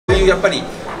いうやっぱり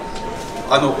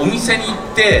お店に行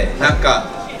ってなんか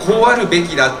こうあるべ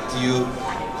きだっていう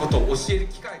ことを教える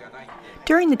機会がないんで。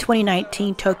 During the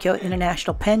 2019 Tokyo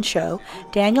International Pen Show,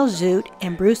 Daniel Zoot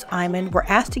and Bruce Eimon were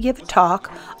asked to give a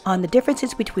talk on the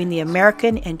differences between the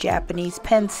American and Japanese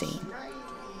pen scene.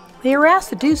 They were asked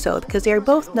to do so because they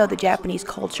both know the Japanese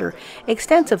culture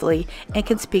extensively and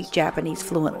can speak Japanese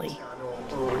fluently.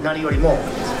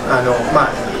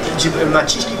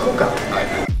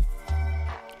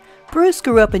 Bruce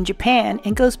grew up in Japan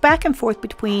and goes back and forth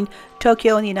between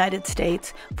Tokyo and the United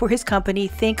States for his company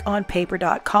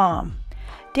thinkonpaper.com.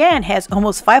 Dan has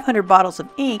almost 500 bottles of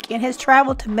ink and has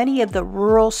traveled to many of the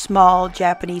rural, small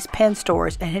Japanese pen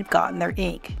stores and have gotten their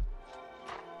ink.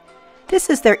 This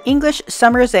is their English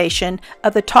summarization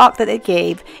of the talk that they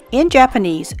gave in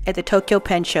Japanese at the Tokyo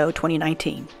Pen Show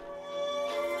 2019.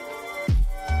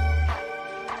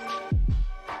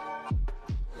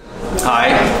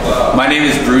 Hi, my name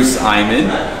is Bruce Eimon.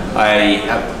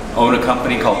 I own a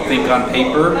company called Think on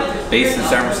Paper, based in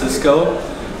San Francisco.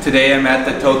 Today I'm at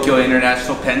the Tokyo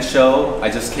International Pen Show. I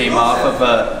just came off of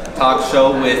a talk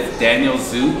show with Daniel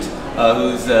Zoot,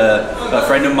 who's a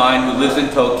friend of mine who lives in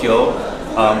Tokyo.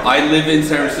 I live in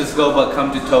San Francisco but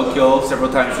come to Tokyo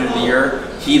several times during the year.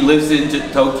 He lives in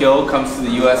Tokyo, comes to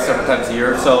the US several times a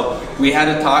year. So we had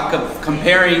a talk of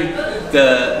comparing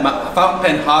the fountain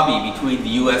pen hobby between the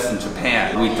US and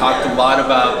Japan. We talked a lot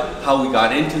about how we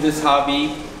got into this hobby,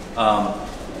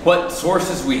 what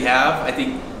sources we have. I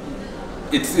think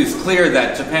it's clear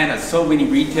that Japan has so many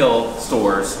retail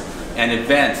stores and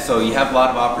events, so you have a lot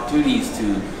of opportunities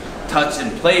to touch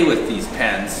and play with these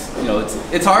pens. You know,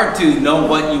 it's hard to know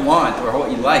what you want or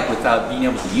what you like without being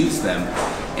able to use them.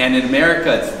 And in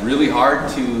America, it's really hard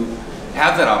to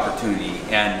have that opportunity.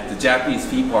 And the Japanese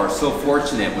people are so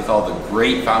fortunate with all the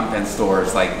great fountain pen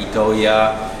stores like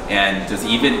Itoya, and just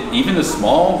even a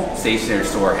small stationery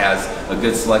store has a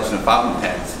good selection of fountain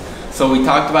pens. So we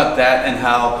talked about that and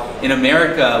how in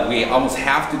America we almost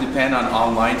have to depend on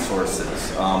online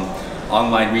sources.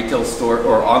 Online retail store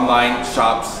or online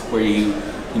shops where you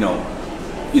know,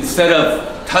 instead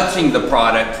of touching the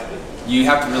product, you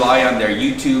have to rely on their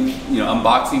YouTube,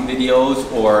 unboxing videos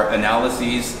or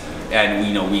analyses,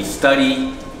 and we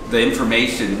study the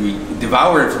information, we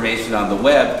devour information on the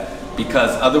web,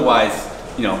 because otherwise,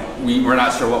 we're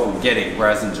not sure what we're getting.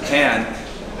 Whereas in Japan,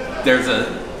 there's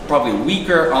probably a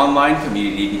weaker online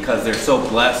community because they're so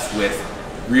blessed with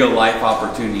real life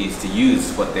opportunities to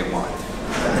use what they want.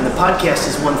 And the podcast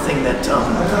is one thing that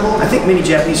I think many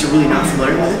Japanese are really not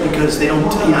familiar with it, because they don't,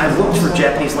 I've looked for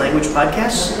Japanese language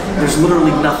podcasts. There's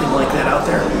literally nothing like that out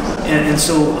there. And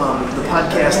so the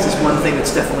podcast is one thing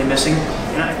that's definitely missing.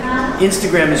 And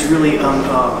Instagram is really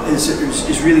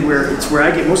is really where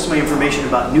I get most of my information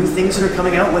about new things that are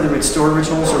coming out, whether it's store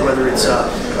originals or whether it's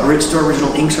store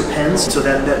original inks or pens. So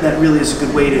that really is a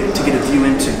good way to get a view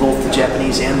into both the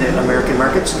Japanese and the American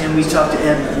markets. And we talked to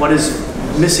Ed what is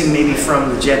missing maybe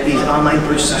from the Japanese online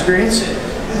purchase experience,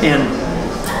 and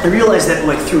I realized that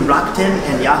through Rakuten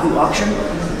and Yahoo Auction,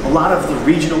 a lot of the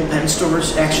regional pen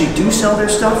stores actually do sell their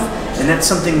stuff, and that's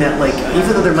something that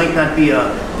even though there might not be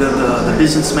the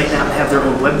business might not have their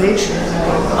own webpage,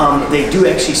 they do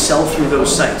actually sell through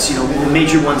those sites. The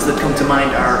major ones that come to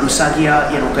mind are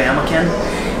Usagiya in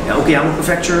Okayama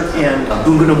Prefecture, and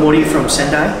Bungo no Mori from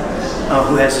Sendai,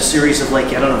 who has a series of I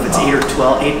don't know if it's 8 or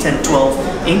 10,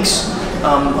 12 inks.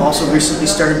 Also recently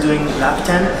started doing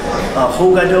Rakuten.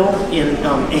 Hogado in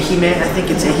Ehime, I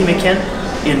think it's Ehime-ken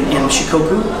in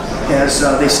Shikoku, as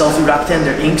they sell through Rakuten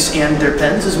their inks and their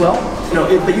pens as well.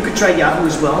 But you could try Yahoo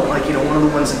as well. One of the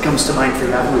ones that comes to mind for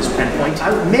Yahoo is PenPoint.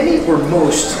 Many or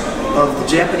most of the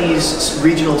Japanese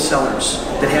regional sellers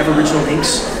that have original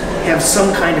inks have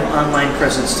some kind of online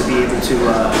presence to be able to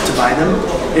buy them.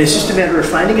 And it's just a matter of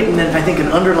finding it. And then I think an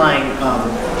underlying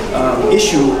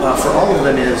issue for all of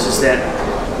them is that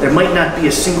there might not be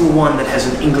a single one that has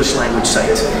an English language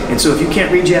site. And so if you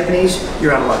can't read Japanese,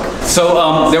 you're out of luck.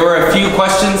 So there were a few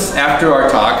questions after our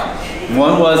talk.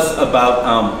 One was about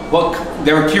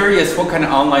they were curious what kind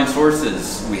of online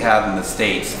sources we have in the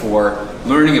States for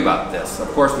learning about this. Of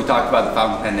course, we talked about the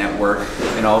Fountain Pen Network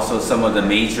and also some of the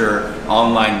major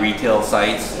online retail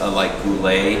sites like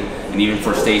Goulet, and even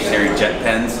for stationary jet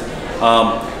pens.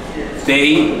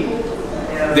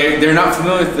 They're not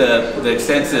familiar with the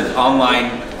extensive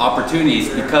online opportunities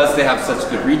because they have such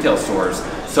good retail stores.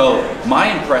 So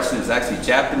my impression is actually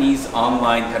Japanese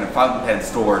online kind of fountain pen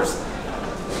stores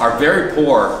are very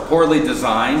poorly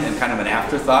designed and kind of an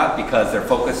afterthought because they're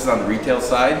focused on the retail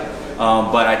side.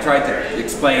 But I tried to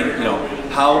explain,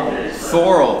 how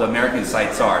thorough the American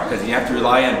sites are, because you have to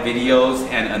rely on videos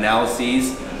and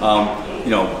analyses.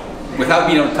 without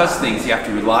being able to touch things, you have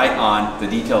to rely on the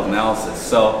detailed analysis.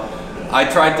 So I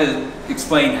tried to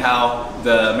explain how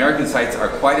the American sites are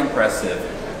quite impressive,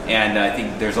 and I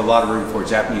think there's a lot of room for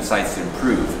Japanese sites to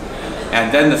improve.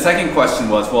 And then the second question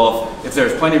was, well, if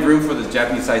there's plenty of room for the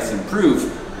Japanese sites to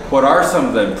improve, what are some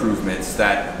of the improvements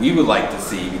that we would like to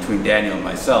see between Daniel and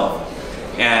myself?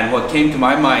 And what came to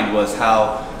my mind was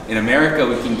how in America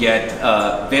we can get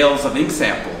vials of ink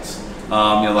samples,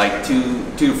 like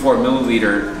 2 to 4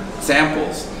 milliliter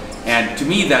samples. And to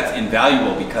me that's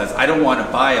invaluable, because I don't want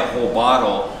to buy a whole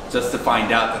bottle just to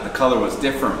find out that the color was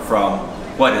different from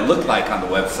what it looked like on the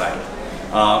website.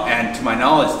 And to my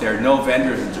knowledge, there are no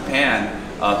vendors in Japan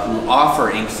who offer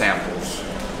ink samples.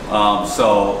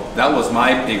 So that was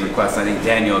my big request. I think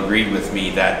Daniel agreed with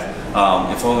me that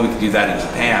if only we could do that in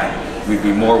Japan, we'd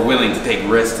be more willing to take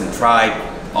risks and try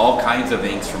all kinds of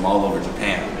inks from all over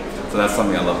Japan. So that's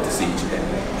something I'd love to see in Japan.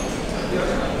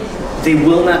 They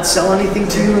will not sell anything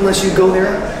to you unless you go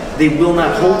there. They will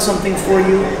not hold something for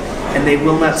you, and they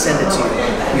will not send it to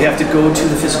you. You have to go to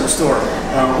the physical store.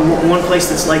 One place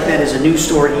that's like that is a new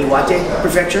store in Iwate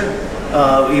Prefecture.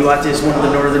 Iwate is one of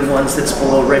the northern ones that's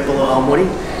right below Aomori.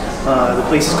 The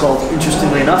place is called,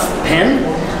 interestingly enough, Pen.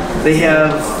 They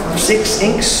have 6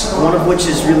 inks, one of which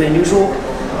is really unusual.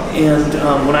 And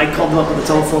when I called them up on the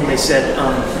telephone, they said,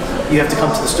 you have to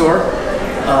come to the store.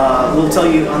 We'll tell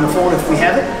you on the phone if we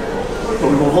have it, but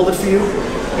we won't hold it for you.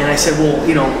 And I said, well,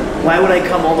 why would I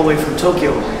come all the way from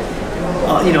Tokyo,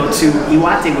 to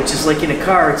Iwate, which is like in a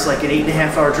car, it's like an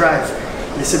 8.5-hour drive.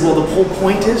 And they said, well, the whole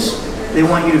point is they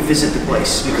want you to visit the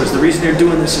place, because the reason they're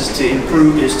doing this is to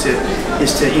improve, is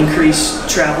to increase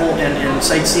travel and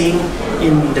sightseeing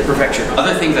in the prefecture.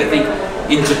 Other things, I think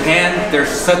in Japan there's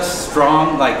such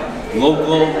strong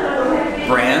local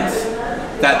brands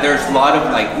that there's a lot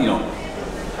of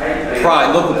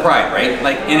pride, local pride, right?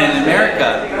 Like in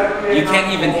America, you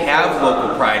can't even have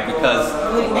local pride because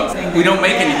we don't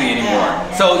make anything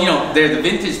anymore. So, they're the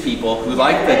vintage people who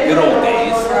like the good old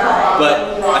days,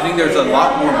 but I think there's a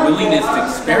lot more willingness to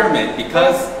experiment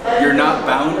because you're not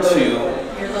bound to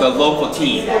the local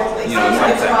team,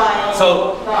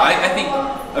 So I think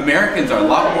Americans are a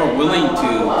lot more willing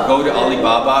to go to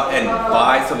Alibaba and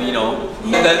buy some,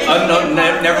 that unknown,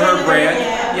 never heard brand,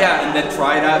 and then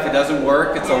try it out. If it doesn't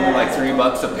work, it's only like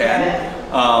 $3 a pen.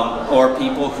 Or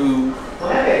people who,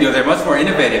 they're much more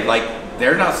innovative.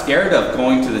 They're not scared of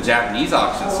going to the Japanese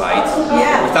auction sites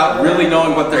without really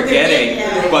knowing what they're getting,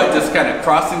 but just kind of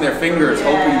crossing their fingers,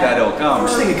 hoping that it'll come.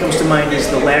 First thing that comes to mind is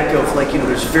the lack of,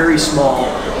 there's very small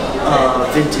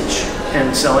vintage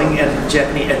pen selling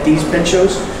at these pen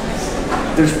shows.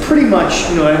 There's pretty much,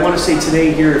 I want to say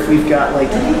today here, if we've got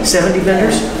 70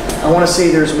 vendors, I want to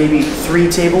say there's maybe 3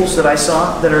 tables that I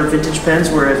saw that are vintage pens,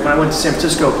 whereas when I went to San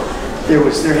Francisco,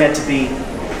 there had to be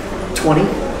 20,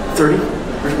 30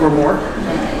 or more.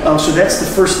 So that's the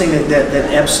first thing that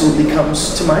absolutely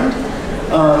comes to mind.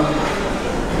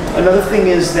 Another thing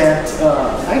is that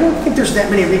I don't think there's that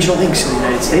many regional inks in the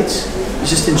United States,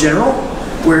 just in general.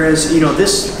 Whereas,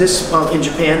 this in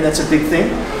Japan, that's a big thing.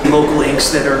 Local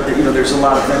inks that are, there's a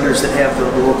lot of vendors that have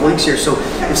the local inks here. So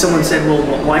if someone said, well,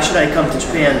 why should I come to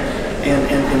Japan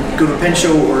and go to a pen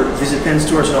show or visit pen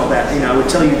stores and all that, I would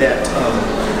tell you that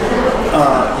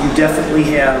you definitely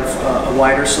have a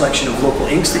wider selection of local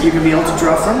inks that you're going to be able to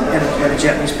draw from at a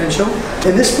Japanese pen show.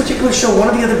 In this particular show, one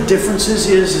of the other differences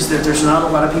is that there's not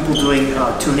a lot of people doing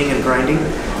tuning and grinding.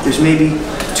 There's maybe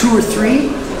 2 or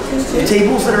 3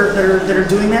 tables that are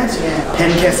doing that. Pen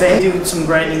Cafe do some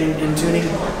grinding and tuning,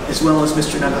 as well as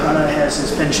Mr. Nakahara has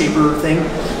his pen shaper thing,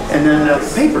 and then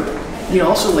paper.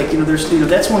 Also there's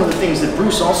that's one of the things that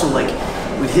Bruce also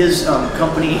with his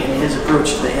company and his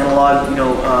approach to the analog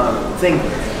thing.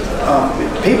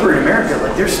 Paper in America,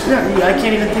 I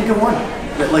can't even think of one.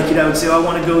 But I would say, I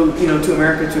want to go to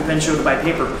America to a pen show to buy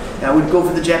paper. And I would go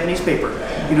for the Japanese paper.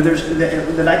 There's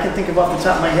that I can think of off the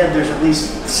top of my head. There's at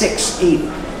least 6, 8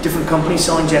 different companies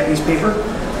selling Japanese paper.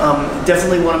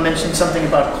 Definitely want to mention something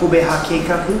about Kobe Ha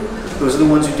Keikaku. Those are the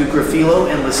ones who do Grafilo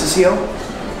and Liciccio.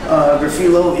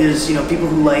 Grafilo is people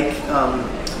who like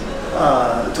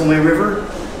Tomei River.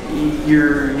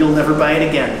 You'll never buy it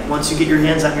again. Once you get your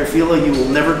hands on Grafilo, you will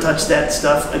never touch that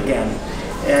stuff again.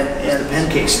 And the pen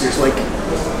case, there's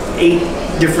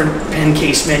 8 different pen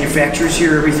case manufacturers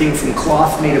here. Everything from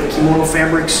cloth made of kimono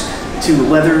fabrics to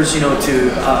leathers,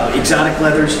 to exotic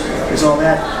leathers. There's all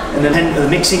that. And then the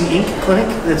mixing ink clinic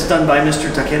that's done by Mr.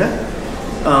 Takeda,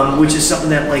 which is something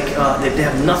that they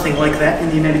have nothing like that in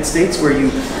the United States, where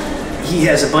he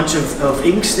has a bunch of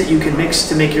inks that you can mix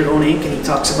to make your own ink, and he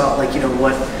talks about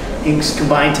what inks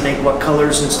combine to make what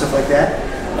colors and stuff like that.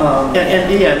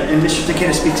 And Mr.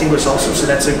 Takeda speaks English also, so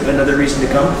that's another reason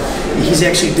to come. He's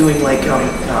actually doing like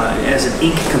as an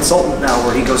ink consultant now,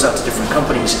 where he goes out to different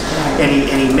companies and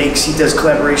he does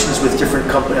collaborations with different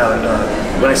companies.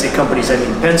 When I say companies, I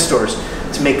mean pen stores,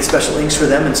 to make special inks for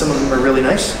them, and some of them are really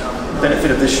nice. The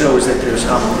benefit of this show is that there's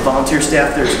volunteer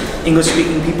staff. There's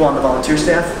English-speaking people on the volunteer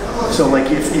staff. So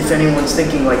like if anyone's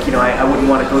thinking like, you know, I wouldn't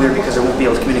want to go there because I won't be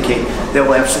able to communicate, that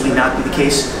will absolutely not be the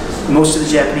case. Most of the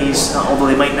Japanese, although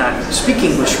they might not speak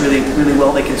English really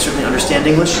well, they can certainly understand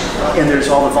English, and there's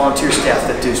all the volunteer staff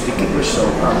that do speak English. So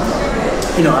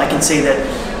you know, I can say that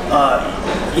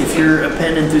if you're a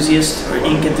pen enthusiast or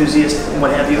ink enthusiast,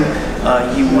 what have you,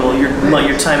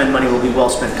 your time and money will be well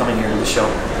spent coming here to the show.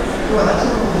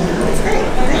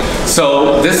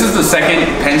 So this is the second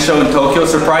pen show in Tokyo.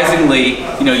 Surprisingly,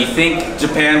 you know, you think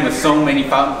Japan, with so many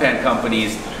fountain pen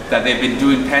companies, that they've been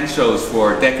doing pen shows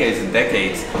for decades and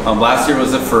decades. Last year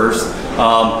was the first.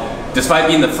 Despite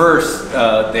being the first,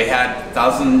 they had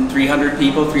 1,300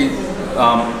 people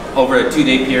over a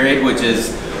 2-day period, which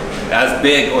is as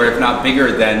big, or if not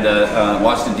bigger, than the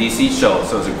Washington DC show.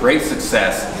 So it was a great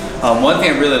success. One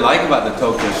thing I really like about the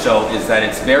Tokyo show is that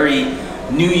it's very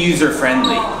new user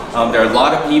friendly. There are a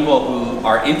lot of people who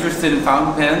are interested in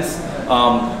fountain pens.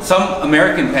 Some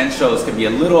American pen shows can be a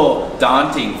little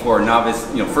daunting for novice,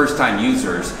 you know, first-time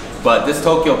users, but this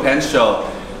Tokyo Pen Show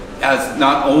has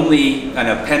not only kind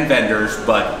of pen vendors,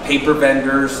 but paper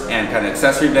vendors and kind of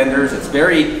accessory vendors. It's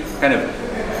very kind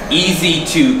of easy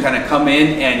to kind of come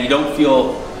in and you don't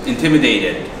feel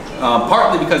intimidated,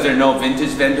 partly because there are no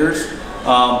vintage vendors.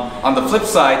 On the flip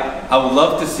side, I would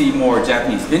love to see more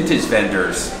Japanese vintage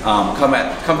vendors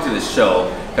come to this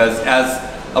show, because as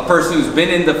a person who's been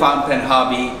in the fountain pen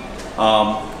hobby,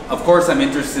 of course I'm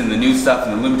interested in the new stuff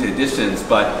and the limited editions,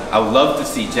 but I would love to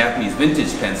see Japanese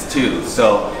vintage pens too.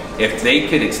 So if they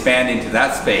could expand into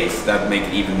that space, that would make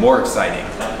it even more exciting.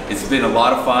 It's been a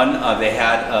lot of fun. They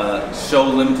had show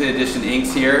limited edition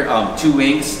inks here, 2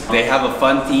 inks. They have a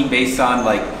fun theme based on,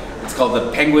 like, it's called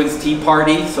the Penguins Tea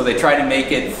Party, so they try to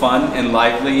make it fun and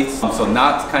lively. So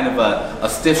not kind of a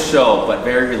stiff show, but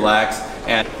very relaxed.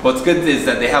 And what's good is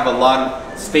that they have a lot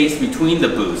of space between the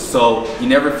booths, so you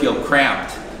never feel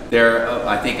cramped. There are,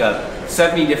 I think,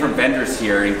 70 different vendors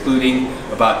here, including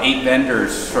about 8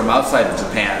 vendors from outside of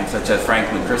Japan, such as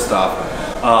Franklin Christoph.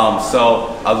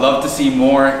 So I'd love to see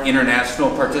more international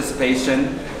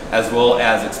participation, as well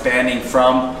as expanding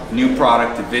from new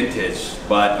product to vintage.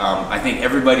 But I think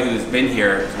everybody who's been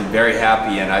here has been very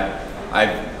happy, and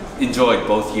I've enjoyed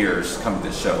both years coming to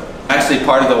the show. I'm actually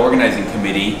part of the organizing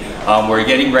committee. We're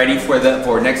getting ready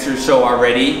for next year's show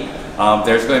already.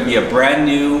 There's going to be a brand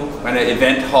new kind of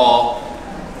event hall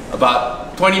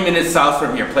about 20 minutes south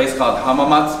from here, a place called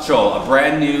Hamamatsucho, a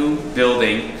brand new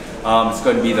building. It's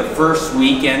going to be the first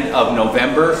weekend of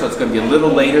November, so it's going to be a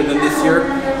little later than this year,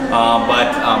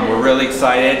 but we're really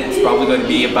excited. It's probably going to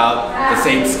be about the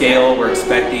same scale. We're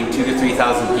expecting 2,000 to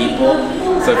 3,000 people.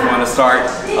 So if you want to start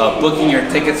booking your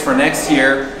tickets for next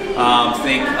year,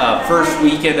 think first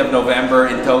weekend of November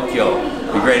in Tokyo.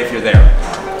 It'd be great if you're there.